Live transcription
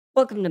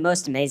Welcome to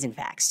Most Amazing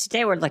Facts.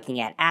 Today we're looking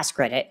at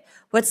AskReddit.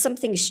 What's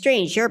something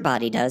strange your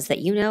body does that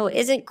you know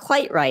isn't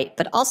quite right,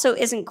 but also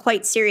isn't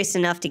quite serious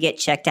enough to get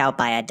checked out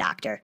by a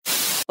doctor?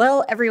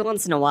 Well, every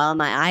once in a while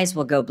my eyes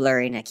will go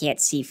blurry and I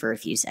can't see for a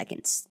few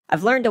seconds.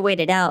 I've learned to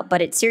wait it out,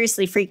 but it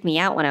seriously freaked me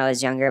out when I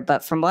was younger,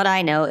 but from what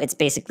I know, it's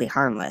basically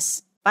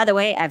harmless. By the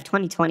way, I have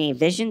 20/20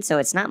 vision, so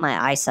it's not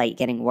my eyesight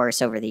getting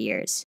worse over the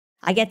years.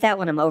 I get that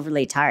when I'm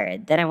overly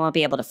tired, then I won't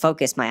be able to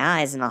focus my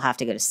eyes and I'll have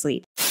to go to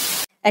sleep.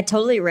 At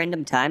totally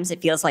random times,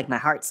 it feels like my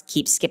heart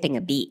keeps skipping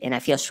a beat and I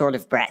feel short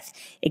of breath.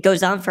 It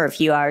goes on for a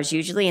few hours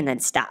usually and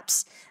then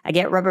stops. I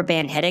get rubber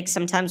band headaches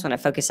sometimes when I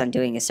focus on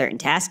doing a certain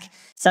task.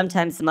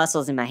 Sometimes the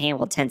muscles in my hand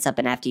will tense up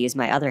and I have to use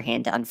my other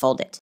hand to unfold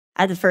it.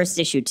 I have the first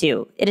issue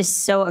too. It is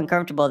so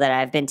uncomfortable that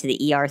I've been to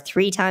the ER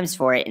 3 times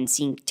for it and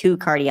seen 2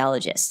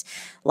 cardiologists.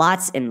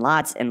 Lots and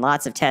lots and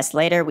lots of tests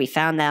later, we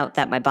found out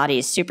that my body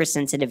is super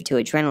sensitive to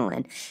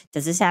adrenaline.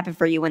 Does this happen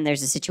for you when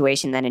there's a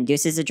situation that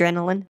induces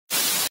adrenaline?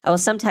 I will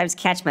sometimes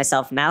catch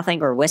myself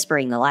mouthing or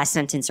whispering the last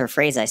sentence or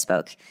phrase I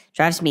spoke.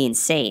 Drives me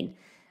insane.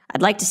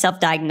 I'd like to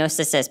self-diagnose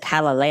this as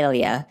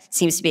palilalia.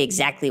 Seems to be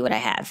exactly what I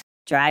have.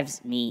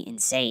 Drives me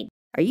insane.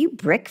 Are you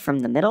brick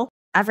from the middle?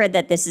 I've read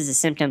that this is a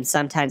symptom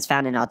sometimes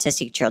found in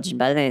autistic children,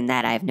 but other than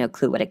that, I have no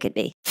clue what it could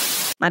be.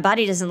 My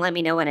body doesn't let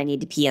me know when I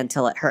need to pee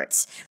until it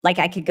hurts. Like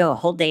I could go a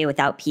whole day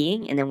without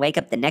peeing and then wake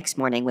up the next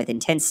morning with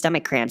intense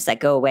stomach cramps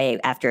that go away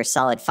after a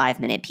solid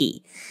 5-minute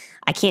pee.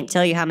 I can't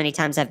tell you how many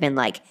times I've been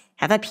like,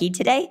 have I peed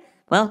today?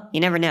 Well,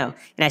 you never know,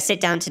 and I sit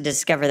down to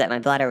discover that my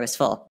bladder was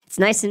full. It's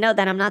nice to know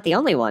that I'm not the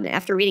only one.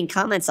 After reading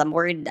comments, I'm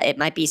worried it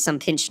might be some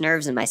pinched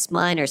nerves in my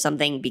spine or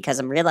something because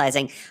I'm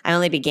realizing I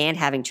only began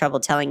having trouble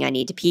telling I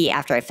need to pee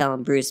after I fell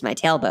and bruised my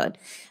tailbone.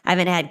 I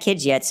haven't had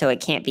kids yet, so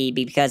it can't be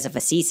because of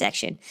a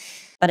C-section.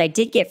 But I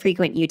did get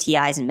frequent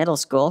UTIs in middle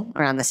school,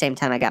 around the same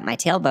time I got my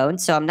tailbone,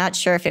 so I'm not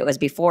sure if it was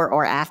before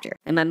or after,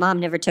 and my mom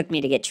never took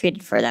me to get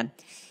treated for them.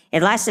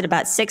 It lasted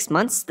about 6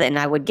 months, then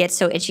I would get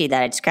so itchy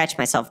that I'd scratch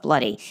myself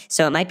bloody,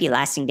 so it might be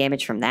lasting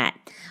damage from that.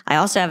 I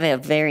also have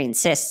ovarian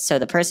cysts, so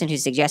the person who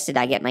suggested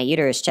I get my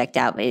uterus checked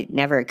out, it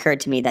never occurred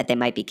to me that they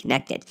might be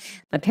connected.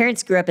 My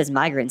parents grew up as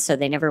migrants, so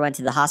they never went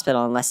to the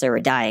hospital unless they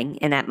were dying,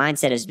 and that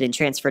mindset has been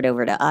transferred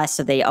over to us,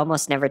 so they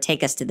almost never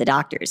take us to the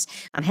doctors.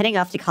 I'm heading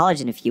off to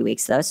college in a few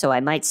weeks, though, so I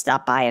might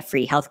stop by a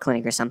free health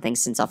clinic or something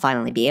since I'll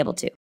finally be able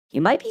to.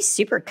 You might be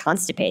super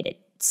constipated.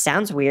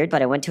 Sounds weird,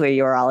 but I went to a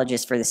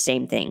urologist for the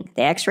same thing.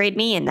 They x-rayed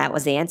me and that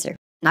was the answer.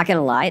 Not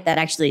gonna lie, that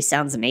actually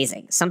sounds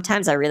amazing.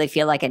 Sometimes I really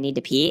feel like I need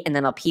to pee and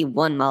then I'll pee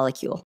 1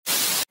 molecule.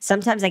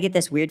 Sometimes I get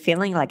this weird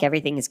feeling like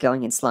everything is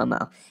going in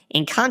slow-mo.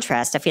 In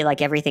contrast, I feel like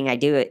everything I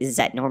do is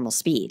at normal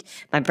speed.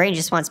 My brain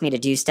just wants me to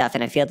do stuff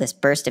and I feel this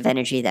burst of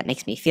energy that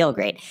makes me feel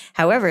great.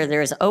 However,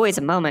 there is always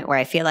a moment where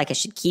I feel like I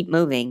should keep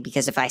moving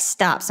because if I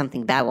stop,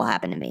 something bad will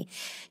happen to me.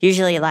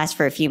 Usually it lasts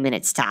for a few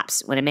minutes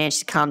tops. When I manage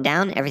to calm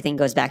down, everything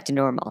goes back to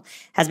normal.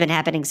 Has been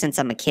happening since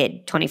I'm a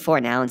kid, 24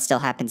 now, and still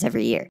happens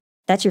every year.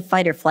 That's your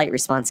fight or flight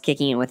response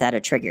kicking in without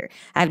a trigger.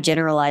 I have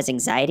generalized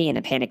anxiety and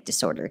a panic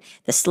disorder.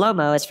 The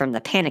slow-mo is from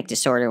the panic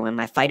disorder when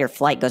my fight or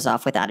flight goes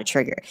off without a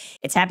trigger.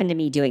 It's happened to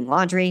me doing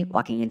laundry,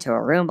 walking into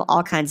a room,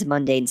 all kinds of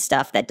mundane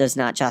stuff that does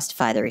not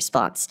justify the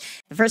response.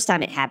 The first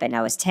time it happened,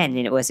 I was 10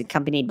 and it was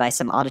accompanied by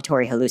some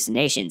auditory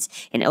hallucinations,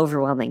 an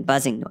overwhelming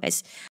buzzing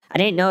noise. I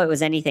didn't know it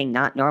was anything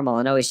not normal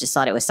and always just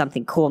thought it was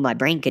something cool my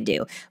brain could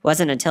do. It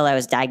wasn't until I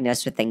was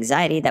diagnosed with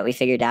anxiety that we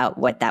figured out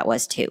what that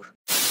was too.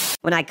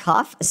 When I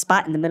cough, a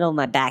spot in the middle of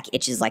my back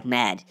itches like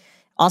mad.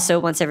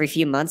 Also, once every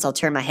few months, I'll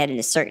turn my head in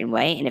a certain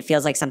way, and it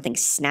feels like something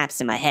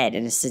snaps in my head,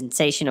 and a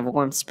sensation of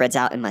warmth spreads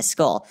out in my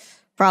skull.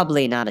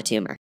 Probably not a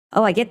tumor.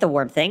 Oh, I get the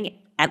warm thing.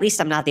 At least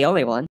I'm not the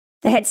only one.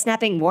 The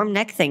head-snapping warm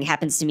neck thing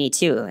happens to me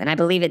too, and I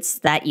believe it's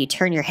that you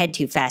turn your head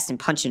too fast and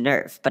punch a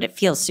nerve, but it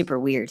feels super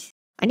weird.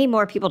 I need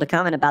more people to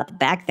comment about the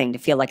back thing to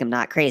feel like I'm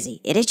not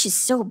crazy. It itches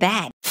so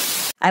bad.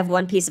 I have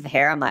one piece of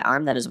hair on my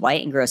arm that is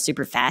white and grows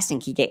super fast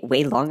and can get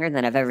way longer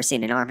than I've ever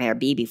seen an arm hair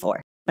be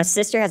before. My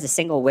sister has a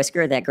single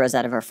whisker that grows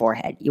out of her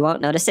forehead. You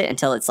won't notice it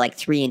until it's like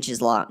 3 inches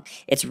long.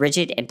 It's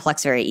rigid and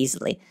plucks very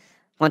easily.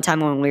 One time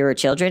when we were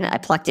children, I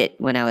plucked it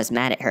when I was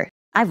mad at her.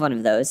 I have one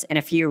of those, and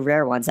a few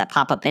rare ones that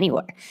pop up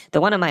anywhere.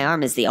 The one on my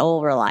arm is the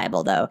old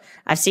reliable, though.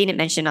 I've seen it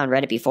mentioned on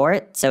Reddit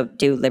before, so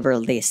do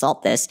liberally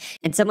assault this,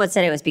 and someone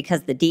said it was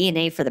because the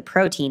DNA for the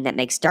protein that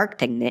makes dark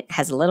pigment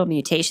has a little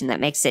mutation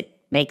that makes it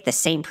make the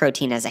same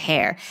protein as a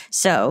hair.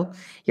 So,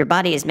 your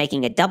body is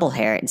making a double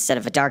hair instead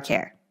of a dark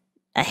hair.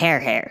 A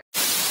hair.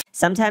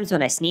 Sometimes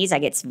when I sneeze, I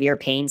get severe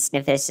pain,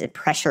 sniffles, and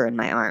pressure in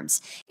my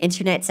arms.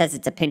 Internet says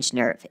it's a pinched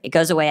nerve. It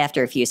goes away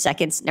after a few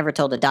seconds, never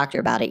told a doctor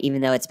about it, even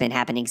though it's been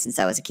happening since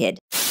I was a kid.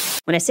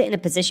 When I sit in a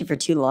position for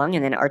too long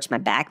and then arch my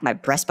back, my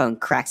breastbone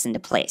cracks into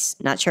place.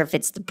 Not sure if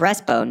it's the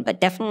breastbone,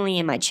 but definitely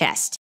in my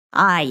chest.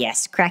 Ah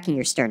yes, cracking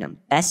your sternum.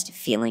 Best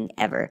feeling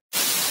ever.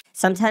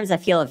 Sometimes I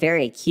feel a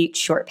very acute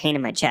short pain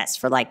in my chest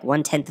for like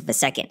 1/10 of a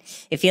second.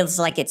 It feels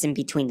like it's in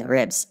between the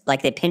ribs,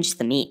 like they pinch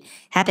the meat.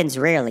 Happens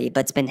rarely, but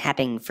it's been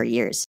happening for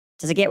years.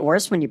 Does it get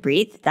worse when you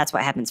breathe? That's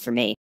what happens for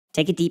me.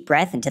 Take a deep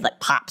breath until it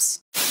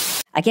pops.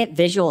 I get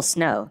visual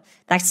snow.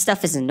 That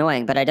stuff is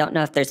annoying, but I don't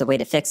know if there's a way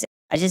to fix it.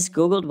 I just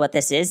Googled what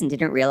this is and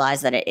didn't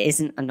realize that it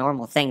isn't a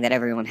normal thing that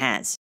everyone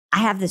has. I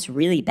have this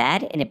really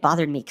bad, and it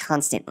bothered me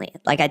constantly.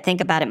 Like, I'd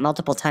think about it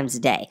multiple times a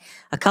day.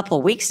 A couple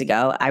of weeks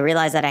ago, I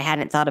realized that I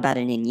hadn't thought about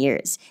it in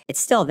years. It's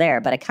still there,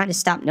 but I kind of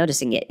stopped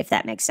noticing it, if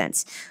that makes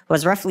sense. It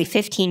was roughly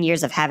 15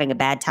 years of having a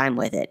bad time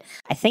with it.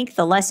 I think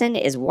the lesson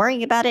is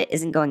worrying about it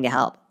isn't going to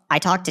help. I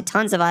talked to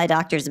tons of eye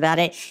doctors about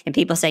it, and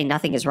people say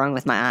nothing is wrong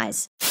with my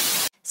eyes.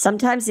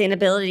 Sometimes the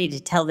inability to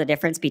tell the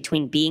difference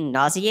between being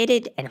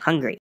nauseated and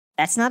hungry.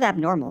 That's not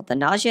abnormal. The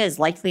nausea is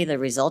likely the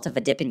result of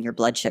a dip in your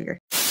blood sugar.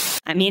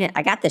 I mean,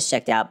 I got this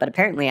checked out, but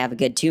apparently I have a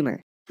good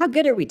tumor. How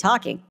good are we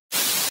talking?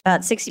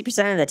 About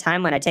 60% of the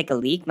time when I take a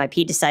leak, my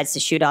pee decides to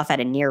shoot off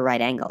at a near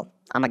right angle.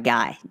 I'm a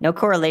guy. No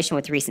correlation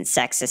with recent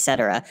sex,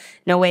 etc.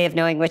 No way of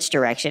knowing which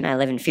direction. I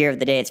live in fear of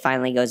the day it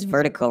finally goes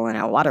vertical and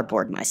I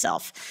waterboard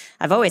myself.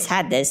 I've always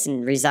had this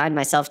and resigned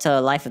myself to a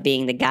life of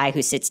being the guy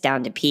who sits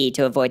down to pee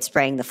to avoid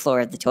spraying the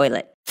floor of the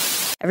toilet.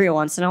 Every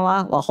once in a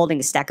while holding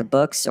a stack of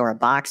books or a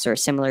box or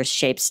similar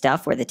shaped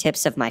stuff where the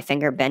tips of my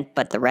finger bent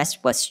but the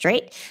rest was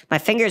straight, my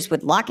fingers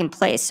would lock in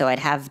place so I'd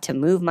have to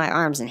move my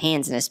arms and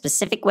hands in a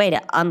specific way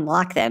to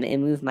unlock them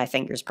and move my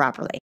fingers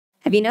properly.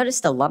 Have you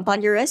noticed a lump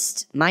on your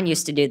wrist? Mine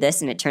used to do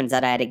this and it turns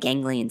out I had a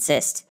ganglion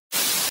cyst.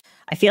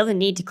 I feel the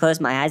need to close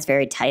my eyes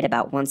very tight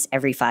about once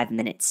every 5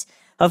 minutes.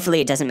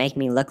 Hopefully it doesn't make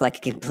me look like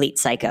a complete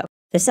psycho.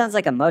 This sounds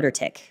like a motor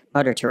tic,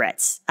 motor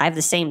Tourette's. I have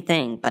the same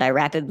thing, but I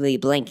rapidly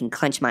blink and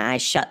clench my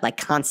eyes shut like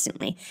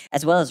constantly,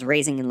 as well as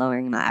raising and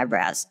lowering my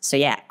eyebrows. So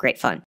yeah, great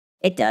fun.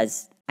 It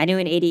does. I knew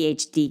an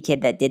ADHD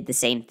kid that did the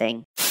same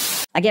thing.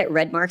 I get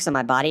red marks on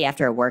my body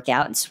after a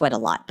workout and sweat a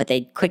lot, but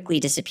they quickly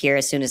disappear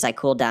as soon as I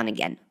cool down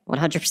again.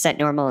 100%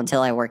 normal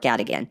until I work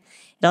out again.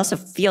 It also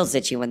feels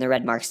itchy when the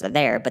red marks are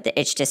there, but the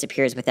itch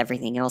disappears with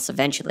everything else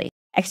eventually.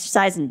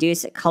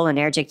 Exercise-induced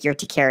cholinergic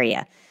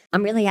urticaria.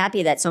 I'm really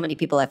happy that so many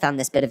people have found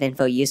this bit of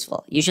info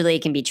useful. Usually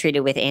it can be treated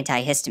with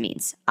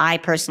antihistamines. I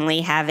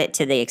personally have it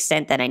to the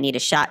extent that I need a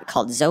shot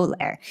called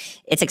Xolair.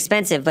 It's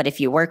expensive, but if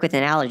you work with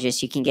an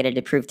allergist, you can get it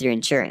approved through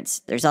insurance.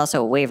 There's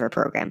also a waiver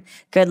program.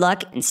 Good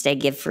luck and stay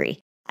give-free.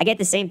 I get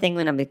the same thing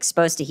when I'm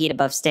exposed to heat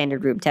above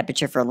standard room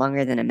temperature for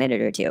longer than a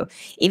minute or two.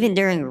 Even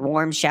during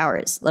warm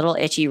showers, little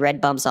itchy red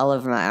bumps all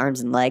over my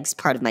arms and legs,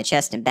 part of my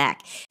chest and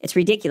back. It's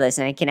ridiculous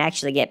and it can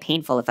actually get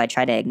painful if I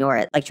try to ignore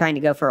it, like trying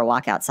to go for a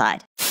walk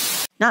outside.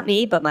 Not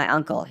me, but my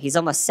uncle. He's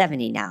almost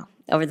 70 now.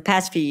 Over the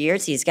past few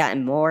years, he's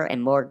gotten more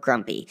and more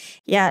grumpy.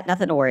 Yeah,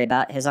 nothing to worry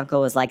about. His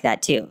uncle was like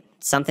that too.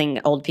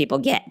 Something old people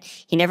get.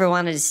 He never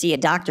wanted to see a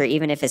doctor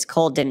even if his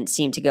cold didn't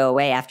seem to go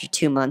away after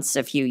 2 months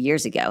a few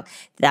years ago.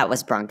 That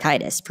was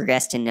bronchitis.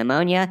 Progressed to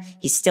pneumonia.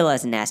 He still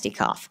has a nasty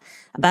cough.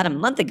 About a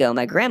month ago,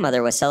 my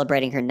grandmother was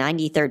celebrating her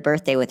 93rd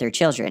birthday with her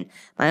children.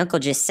 My uncle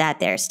just sat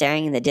there,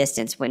 staring in the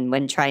distance.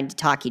 When trying to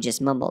talk, he just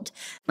mumbled.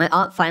 My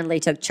aunt finally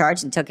took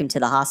charge and took him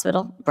to the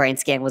hospital. Brain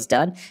scan was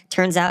done.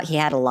 Turns out he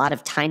had a lot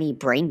of tiny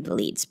brain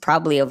bleeds,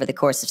 probably over the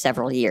course of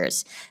several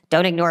years.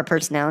 Don't ignore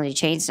personality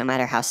change, no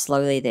matter how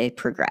slowly they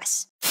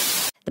progress.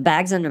 The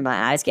bags under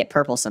my eyes get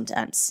purple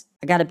sometimes.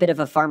 I got a bit of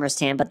a farmer's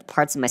tan, but the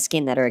parts of my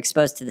skin that are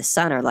exposed to the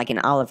sun are like an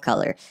olive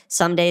color.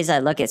 Some days I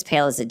look as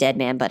pale as a dead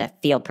man, but I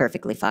feel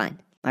perfectly fine.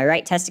 My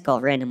right testicle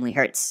randomly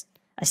hurts.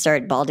 I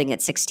started balding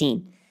at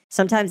 16.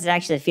 Sometimes it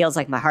actually feels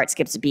like my heart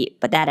skips a beat,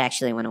 but that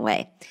actually went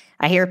away.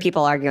 I hear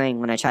people arguing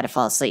when I try to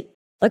fall asleep.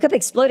 Look up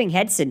exploding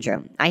head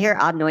syndrome. I hear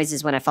odd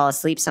noises when I fall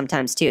asleep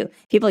sometimes too.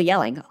 People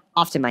yelling,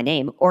 often my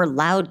name, or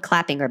loud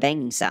clapping or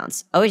banging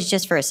sounds. Always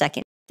just for a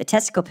second. The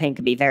testicle pain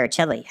could be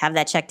varicella. Have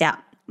that checked out.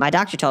 My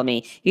doctor told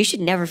me, you should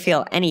never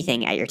feel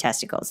anything at your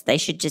testicles. They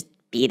should just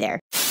be there.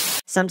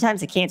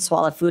 Sometimes I can't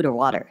swallow food or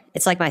water.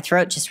 It's like my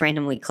throat just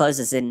randomly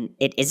closes and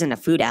it isn't a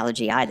food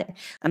allergy either.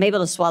 I'm able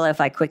to swallow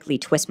if I quickly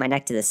twist my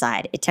neck to the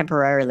side. It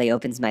temporarily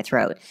opens my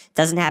throat.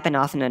 Doesn't happen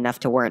often enough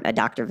to warrant a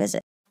doctor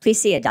visit.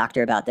 Please see a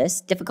doctor about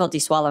this. Difficulty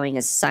swallowing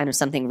is a sign of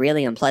something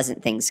really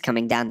unpleasant things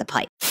coming down the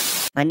pipe.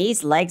 My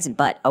knees, legs, and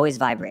butt always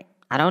vibrate.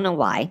 I don't know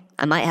why.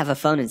 I might have a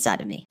phone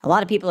inside of me. A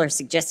lot of people are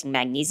suggesting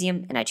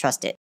magnesium, and I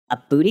trust it. A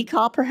booty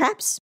call,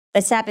 perhaps?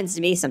 This happens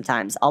to me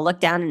sometimes. I'll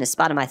look down and a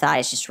spot of my thigh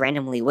is just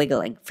randomly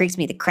wiggling. Freaks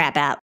me the crap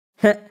out.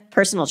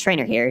 Personal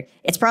trainer here.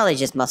 It's probably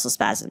just muscle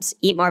spasms.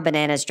 Eat more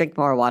bananas, drink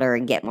more water,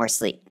 and get more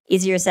sleep.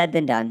 Easier said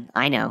than done,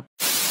 I know.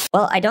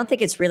 Well, I don't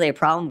think it's really a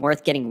problem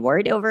worth getting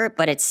worried over,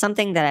 but it's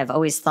something that I've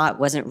always thought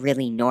wasn't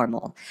really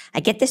normal. I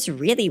get this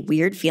really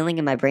weird feeling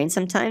in my brain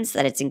sometimes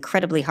that it's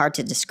incredibly hard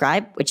to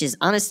describe, which is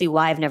honestly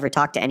why I've never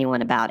talked to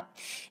anyone about it.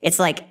 It's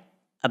like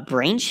a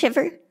brain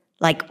shiver?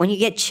 Like when you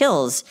get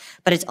chills,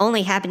 but it's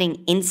only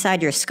happening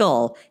inside your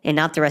skull and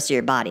not the rest of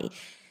your body.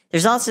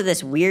 There's also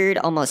this weird,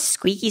 almost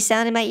squeaky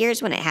sound in my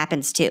ears when it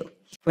happens too.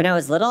 When I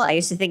was little, I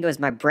used to think it was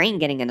my brain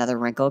getting another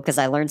wrinkle because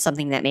I learned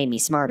something that made me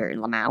smarter,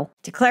 Lamau.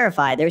 To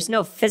clarify, there's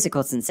no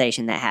physical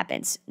sensation that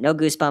happens. No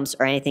goosebumps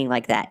or anything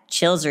like that.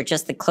 Chills are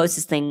just the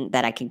closest thing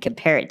that I can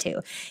compare it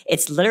to.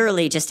 It's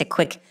literally just a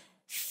quick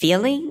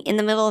feeling in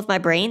the middle of my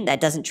brain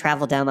that doesn't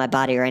travel down my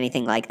body or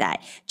anything like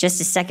that.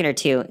 Just a second or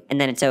two, and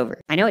then it's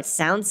over. I know it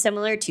sounds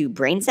similar to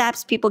brain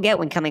zaps people get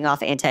when coming off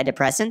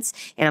antidepressants,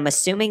 and I'm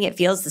assuming it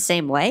feels the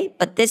same way,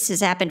 but this has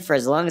happened for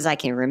as long as I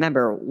can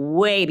remember,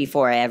 way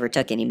before I ever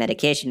took any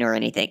medication or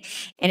anything.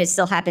 And it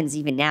still happens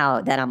even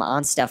now that I'm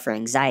on stuff for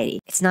anxiety.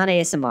 It's not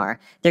ASMR.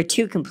 They're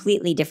two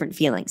completely different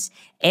feelings.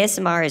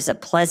 ASMR is a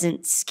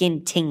pleasant,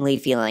 skin-tingly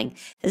feeling.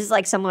 This is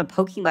like someone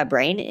poking my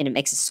brain and it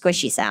makes a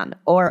squishy sound,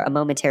 or a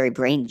momentary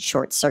brain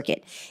short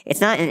circuit.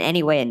 It's not in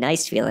any way a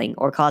nice feeling,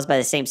 or caused by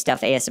the same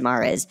stuff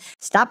ASMR is.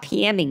 Stop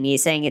PMing me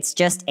saying it's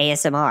just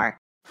ASMR.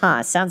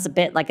 Sounds a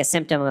bit like a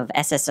symptom of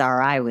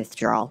SSRI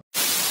withdrawal.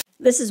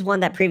 This is one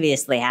that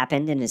previously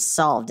happened and is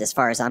solved as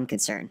far as I'm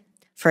concerned.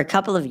 For a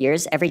couple of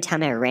years, every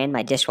time I ran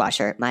my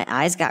dishwasher, my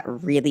eyes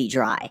got really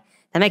dry.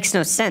 That makes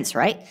no sense,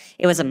 right?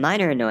 It was a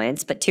minor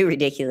annoyance, but too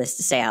ridiculous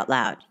to say out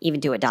loud,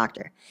 even to a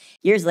doctor.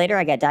 Years later,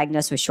 I got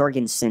diagnosed with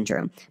Sjogren's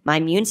syndrome. My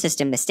immune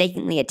system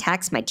mistakenly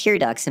attacks my tear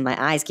ducts and my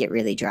eyes get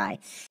really dry.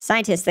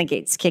 Scientists think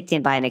it's kicked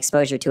in by an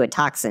exposure to a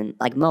toxin,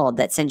 like mold,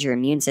 that sends your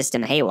immune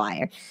system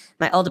haywire.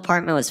 My old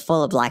apartment was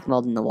full of black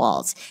mold in the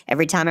walls.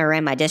 Every time I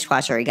ran my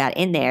dishwasher, it got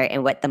in there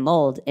and wet the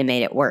mold and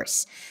made it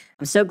worse.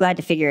 I'm so glad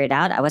to figure it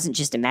out. I wasn't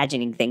just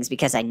imagining things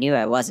because I knew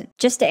I wasn't.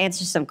 Just to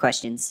answer some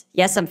questions.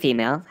 Yes, I'm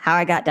female. How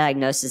I got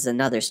diagnosed is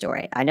another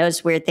story. I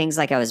noticed weird things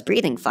like I was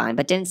breathing fine,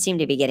 but didn't seem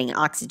to be getting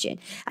oxygen.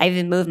 I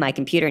even moved my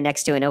computer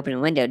next to an open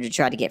window to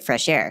try to get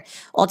fresh air.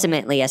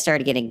 Ultimately, I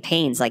started getting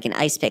pains like an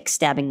ice pick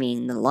stabbing me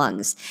in the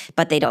lungs,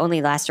 but they'd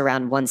only last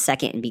around 1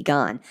 second and be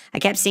gone. I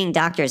kept seeing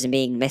doctors and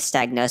being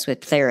misdiagnosed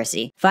with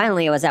pleurisy.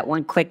 Finally, I was at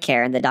one quick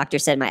care and the doctor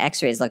said my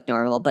x-rays looked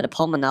normal, but a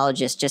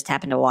pulmonologist just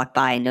happened to walk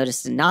by and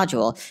noticed a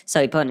nodule, so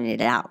he pointed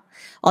it out.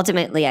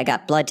 Ultimately, I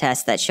got blood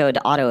tests that showed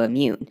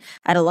autoimmune.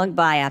 I had a lung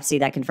biopsy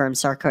that confirmed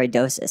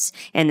sarcoidosis,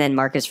 and then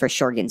markers for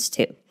Sjogren's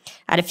too.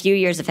 I had a few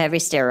years of heavy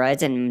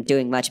steroids and I'm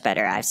doing much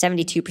better. I have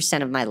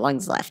 72% of my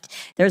lungs left.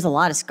 There was a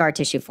lot of scar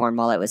tissue formed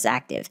while it was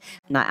active.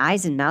 My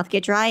eyes and mouth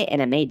get dry,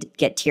 and I may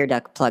get tear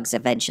duct plugs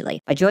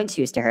eventually. My joints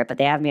used to hurt, but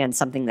they have me on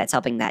something that's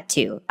helping that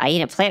too. I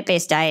eat a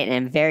plant-based diet and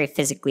I'm very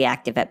physically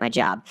active at my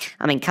job.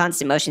 I'm in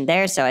constant motion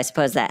there, so I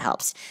suppose that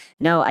helps.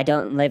 No, I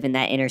don't live in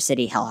that inner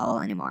city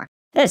hellhole anymore.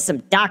 That is some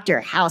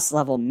Dr. House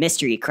level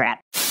mystery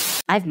crap.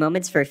 I have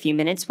moments for a few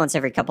minutes once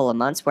every couple of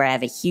months where I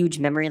have a huge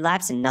memory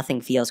lapse and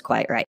nothing feels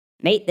quite right.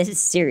 Mate, this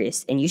is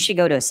serious, and you should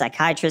go to a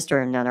psychiatrist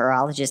or a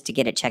neurologist to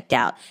get it checked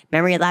out.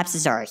 Memory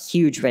lapses are a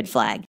huge red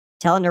flag.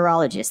 Tell a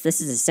neurologist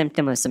this is a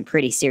symptom of some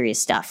pretty serious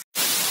stuff.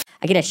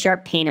 I get a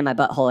sharp pain in my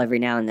butthole every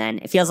now and then.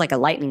 It feels like a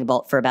lightning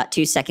bolt for about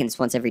 2 seconds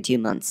once every 2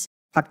 months.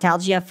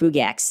 Proctalgia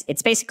fugax.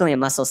 It's basically a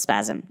muscle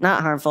spasm.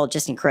 Not harmful,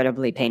 just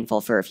incredibly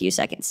painful for a few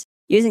seconds.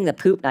 Using the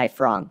poop knife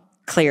wrong.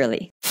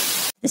 Clearly.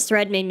 This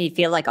thread made me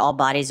feel like all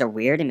bodies are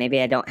weird and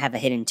maybe I don't have a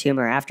hidden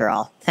tumor after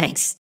all.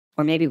 Thanks.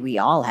 Or maybe we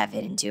all have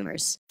hidden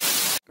tumors.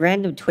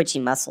 Random twitchy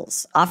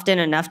muscles. Often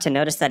enough to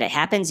notice that it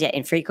happens, yet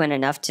infrequent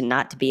enough to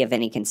not to be of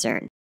any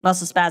concern.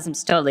 Muscle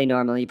spasms totally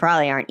normal. You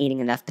probably aren't eating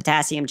enough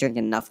potassium,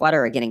 drinking enough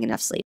water, or getting enough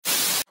sleep.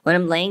 When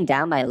I'm laying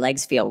down, my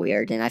legs feel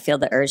weird, and I feel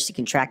the urge to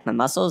contract my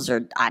muscles,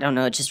 or, I don't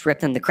know, just rip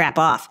them the crap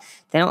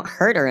off. They don't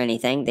hurt or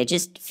anything, they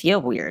just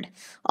feel weird.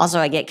 Also,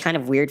 I get kind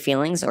of weird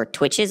feelings or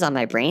twitches on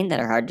my brain that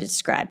are hard to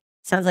describe.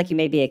 Sounds like you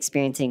may be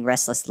experiencing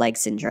restless leg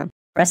syndrome.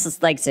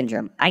 Restless leg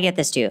syndrome. I get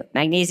this too.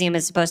 Magnesium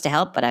is supposed to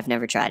help, but I've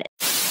never tried it.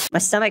 My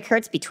stomach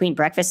hurts between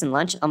breakfast and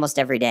lunch almost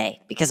every day,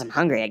 because I'm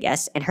hungry, I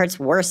guess, and hurts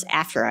worse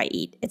after I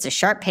eat. It's a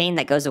sharp pain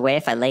that goes away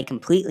if I lay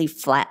completely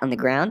flat on the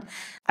ground.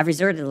 I've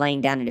resorted to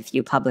laying down in a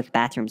few public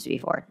bathrooms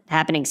before.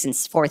 Happening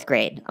since 4th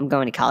grade. I'm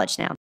going to college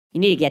now. You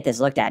need to get this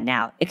looked at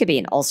now. It could be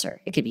an ulcer.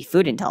 It could be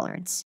food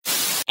intolerance.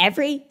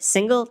 Every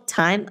single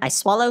time I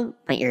swallow,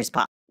 my ears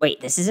pop.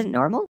 Wait, this isn't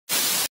normal?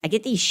 I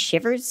get these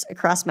shivers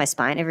across my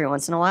spine every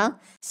once in a while.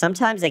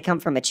 Sometimes they come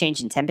from a change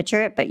in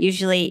temperature, but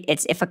usually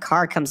it's if a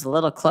car comes a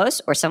little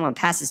close or someone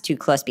passes too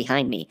close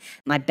behind me.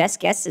 My best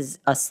guess is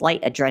a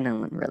slight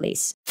adrenaline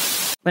release.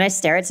 When I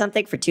stare at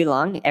something for too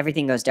long,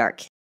 everything goes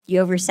dark.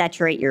 You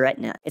oversaturate your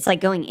retina. It's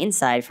like going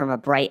inside from a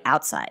bright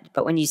outside,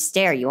 but when you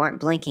stare, you aren't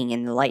blinking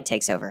and the light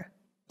takes over.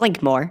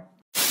 Blink more.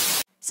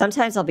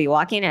 Sometimes I'll be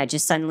walking and I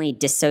just suddenly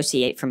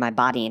dissociate from my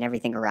body and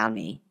everything around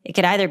me. It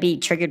could either be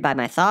triggered by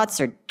my thoughts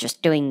or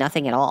just doing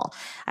nothing at all.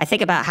 I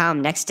think about how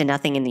I'm next to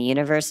nothing in the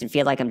universe and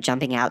feel like I'm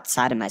jumping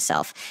outside of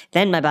myself.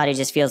 Then my body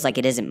just feels like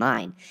it isn't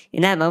mine.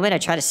 In that moment, I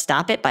try to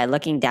stop it by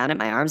looking down at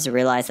my arms to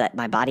realize that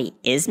my body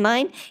is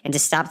mine and to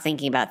stop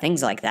thinking about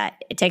things like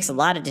that. It takes a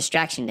lot of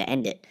distraction to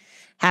end it.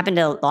 Happened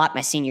a lot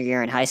my senior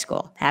year in high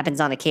school.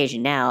 Happens on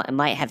occasion now and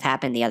might have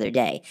happened the other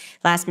day.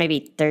 Lasts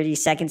maybe 30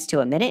 seconds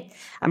to a minute.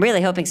 I'm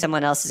really hoping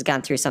someone else has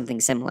gone through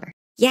something similar.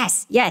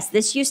 Yes,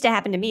 this used to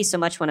happen to me so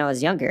much when I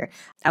was younger.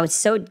 I would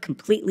so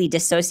completely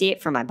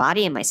dissociate from my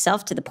body and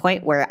myself to the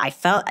point where I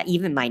felt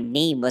even my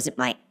name wasn't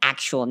my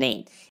actual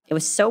name. It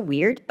was so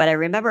weird, but I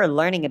remember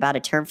learning about a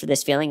term for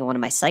this feeling in one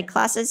of my psych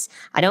classes.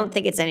 I don't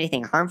think it's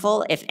anything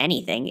harmful. If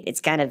anything, it's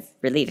kind of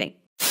relieving.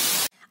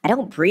 I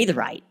don't breathe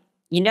right.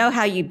 You know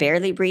how you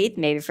barely breathe,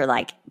 maybe for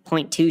like zero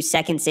point 0.2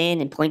 seconds in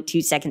and zero point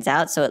 0.2 seconds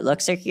out, so it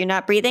looks like you're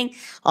not breathing?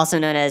 Also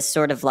known as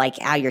sort of like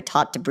how you're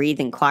taught to breathe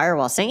in choir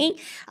while singing?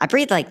 I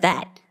breathe like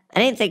that. I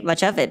didn't think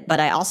much of it,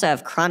 but I also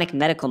have chronic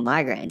medical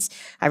migraines.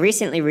 I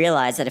recently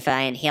realized that if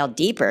I inhale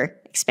deeper,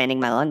 expanding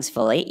my lungs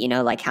fully,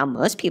 like how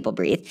most people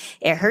breathe,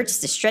 it hurts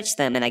to stretch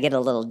them and I get a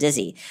little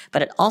dizzy.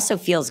 But it also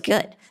feels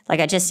good, like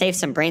I just saved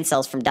some brain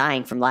cells from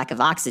dying from lack of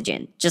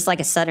oxygen, just like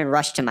a sudden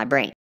rush to my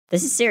brain.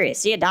 This is serious.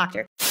 See a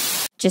doctor.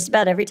 Just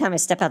about every time I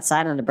step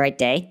outside on a bright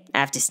day, I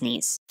have to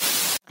sneeze.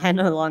 I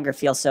no longer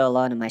feel so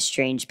alone in my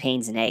strange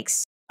pains and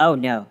aches. Oh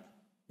no,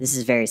 this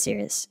is very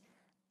serious.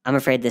 I'm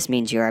afraid this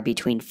means you are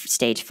between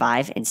stage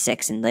 5 and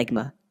 6 in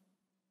Ligma.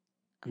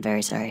 I'm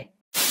very sorry.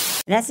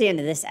 And that's the end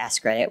of this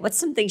Ask Reddit. What's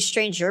something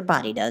strange your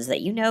body does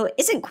that you know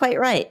isn't quite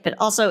right, but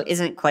also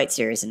isn't quite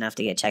serious enough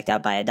to get checked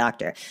out by a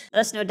doctor?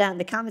 Let us know down in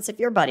the comments if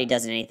your body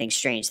does anything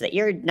strange that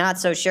you're not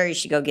so sure you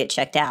should go get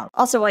checked out.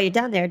 Also, while you're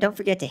down there, don't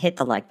forget to hit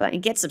the like button,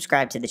 get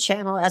subscribed to the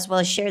channel, as well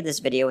as share this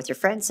video with your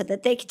friends so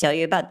that they can tell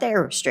you about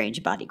their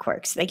strange body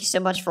quirks. Thank you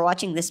so much for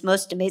watching this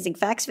most amazing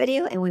facts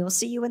video, and we will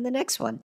see you in the next one.